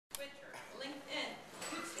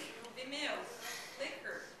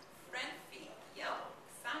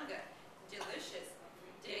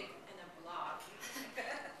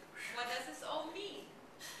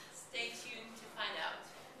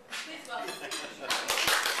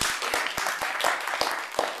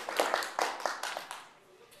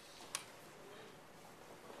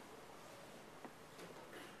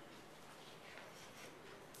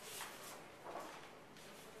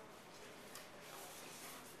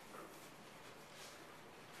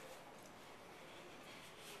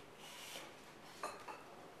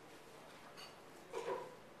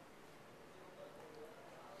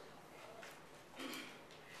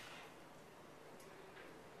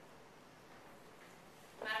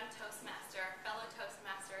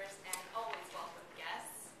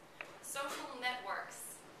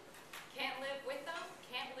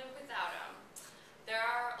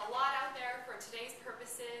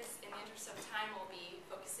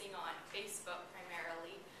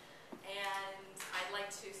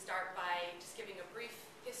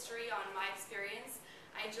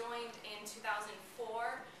joined in 2004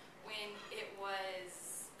 when it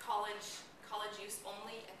was college use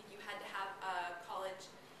only. I think you had to have a college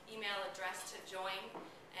email address to join,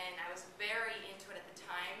 and I was very into it at the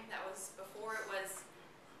time. That was before it was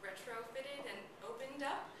retrofitted and opened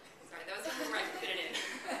up. Sorry, that was before I could fit it in.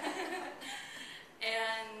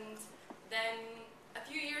 And then a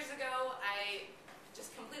few years ago, I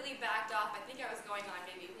just completely backed off. I think I was going on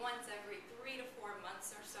maybe once every 3 to 4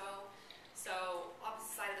 months or so. So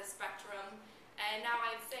opposite side of the spectrum. And now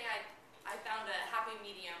I'd say I found a happy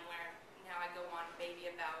medium where now I go on maybe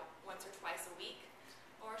about once or twice a week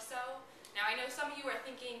or so. Now I know some of you are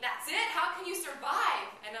thinking, that's it? How can you survive?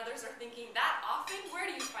 And others are thinking, that often? Where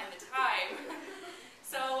do you find the time?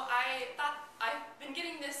 So I thought, I've been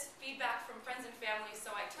getting this feedback from friends and family,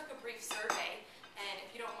 so I took a brief survey. And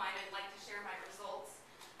if you don't mind, I'd like to share my results.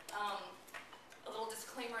 A little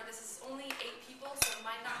disclaimer, this is only 8 people, so it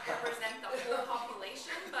might not represent the whole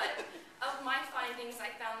population, but of my findings,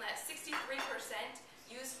 I found that 63%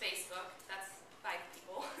 use Facebook, that's 5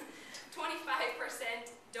 people,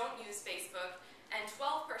 25% don't use Facebook, and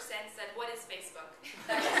 12% said, what is Facebook?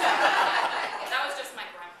 That was just my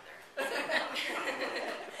grandmother.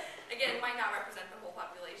 Again, it might not represent the whole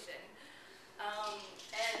population.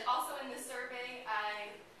 And also in this survey,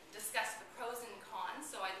 I discussed the pros and cons,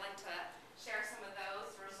 so I'd like to share some of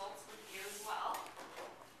those results with you as well.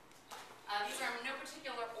 These are in no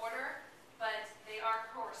particular order, but they are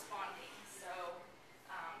corresponding, so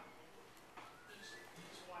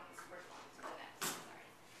each one corresponds to the next. Sorry,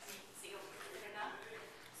 you can see good enough.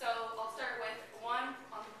 So I'll start with one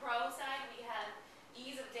on the pro side. We have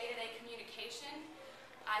ease of day-to-day communication.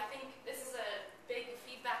 I think this is a big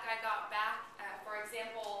feedback I got back. For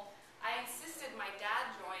example, I insisted my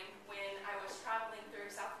dad join when I was traveling through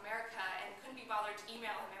South America and couldn't be bothered to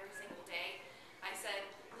email him every single day. I said,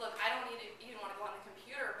 look, I don't even want to go on the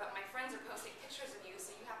computer, but my friends are posting pictures of you, so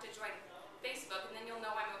you have to join Facebook, and then you'll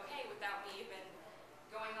know I'm okay without me even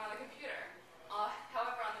going on the computer.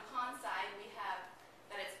 However, on the con side, we have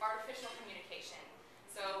that it's artificial communication.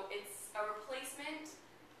 So it's a replacement,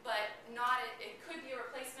 but not, it could be a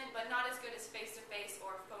replacement, but not as good as face-to-face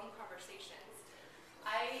or phone conversations.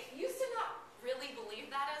 I used to not really believe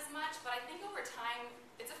that as much, but I think over time,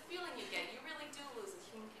 it's a feeling you get. You really do lose a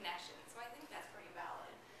human connection, so I think that's pretty valid.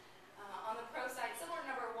 On the pro side, similar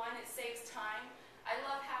number 1, it saves time. I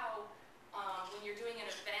love how when you're doing an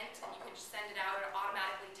event and you can just send it out, it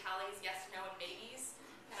automatically tallies yes, no, and maybes.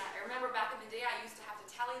 And I remember back in the day, I used to have to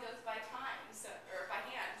tally those by time, or by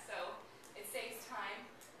hand, so it saves time.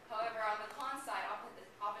 However, on the con side,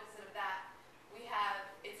 opposite of that, we have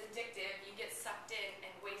it's addictive. You get sucked in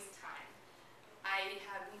and waste time. I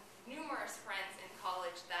have numerous friends in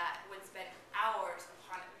college that would spend hours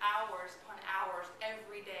upon hours upon hours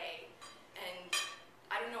every day, and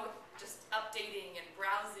I don't know, just updating and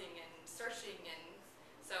browsing and searching, and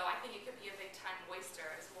so I think it could be a big time waster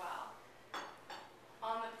as well.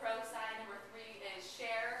 On the pro side, number 3 is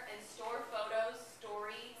share and store photos,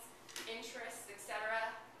 stories, interests, etc.,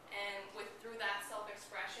 and through that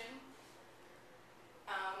self-expression.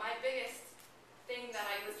 My biggest thing that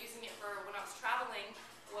I was using it for when I was traveling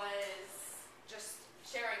was just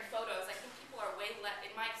sharing photos. I think people are way less, in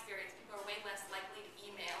my experience, people are way less likely to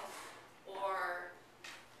email or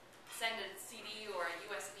send a CD or a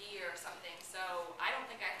USB or something. So I don't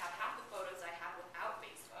think I have half the photos I have without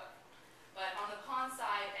Facebook. But on the con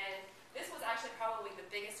side, and this was actually probably the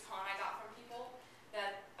biggest con I got from people,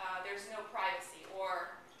 that there's no privacy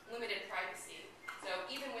or limited privacy. So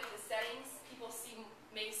even with the settings, people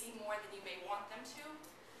may see more than you may want them to.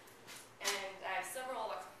 And I have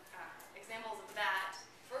several examples of that.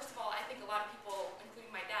 First of all, I think a lot of people,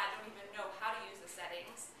 including my dad, don't even know how to use the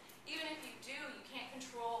settings. Even if you do, you can't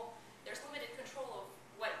control, there's limited control of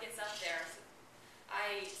what gets up there. So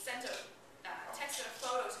I texted a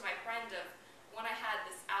photo to my friend of when I had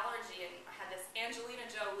this allergy and I had this Angelina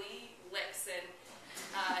Jolie lips, and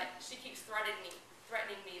she keeps threatening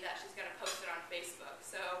me that she's going to post it on Facebook.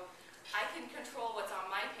 So I can control what's on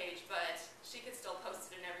my page, but she could still post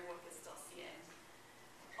it and everyone could still see it.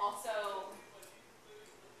 Also,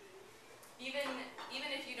 even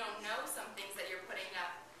if you don't know some things that you're putting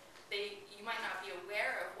up, you might not be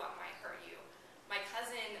aware of what might hurt you. My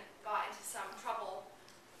cousin got into some trouble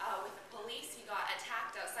with the police. He got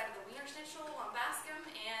attacked outside of the Wiener Schnitzel on Bascom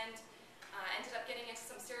and ended up getting into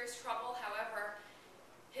some serious trouble. However,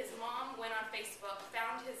 his mom went on Facebook,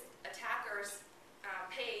 found his attacker's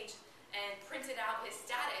page, and printed out his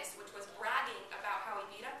status, which was bragging about how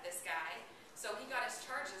he beat up this guy. So he got his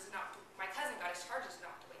charges knocked, my cousin got his charges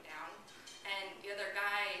knocked way down, and the other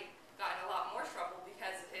guy got in a lot more trouble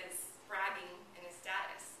because of his bragging and his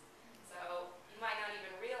status.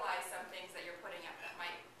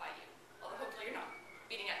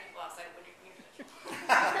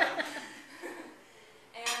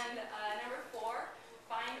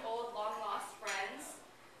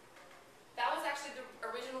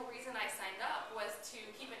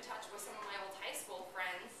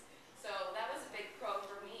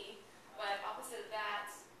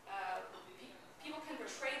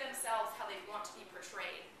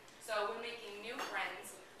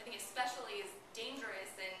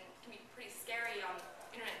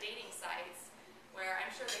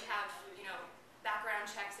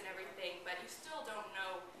 but you still don't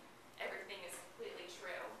know everything is completely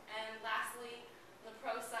true. And lastly, on the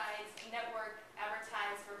pro side, network,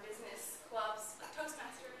 advertise for business clubs like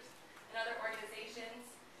Toastmasters and other organizations.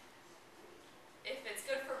 If it's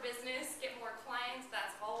good for business, get more clients,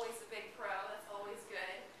 that's always a big pro, that's always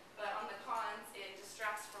good. But on the cons, it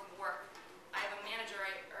distracts from work. I have a manager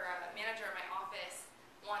in my office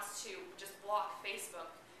wants to just block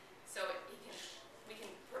Facebook so we can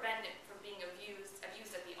prevent it from being abused at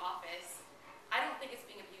the office. I don't think it's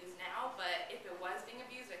being abused now, but if it was being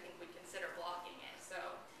abused, I think we'd consider blocking it. So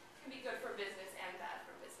it can be good for business and bad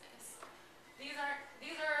for business. These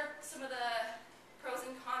are some of the pros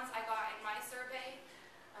and cons I got in my survey.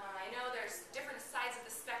 I know there's different sides of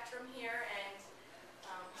the spectrum here, and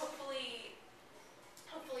hopefully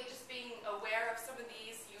just being aware of some of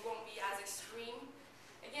these, you won't be as extreme.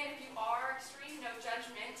 Again, if you are extreme, no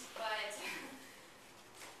judgment, but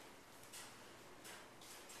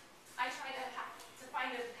I try to find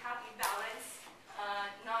a happy balance,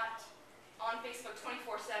 not on Facebook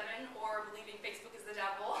 24/7 or believing Facebook is the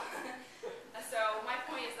devil. So my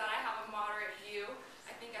point is that I have a moderate view.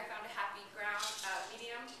 I think I found a happy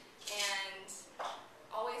medium, and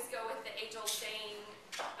always go with the age-old saying,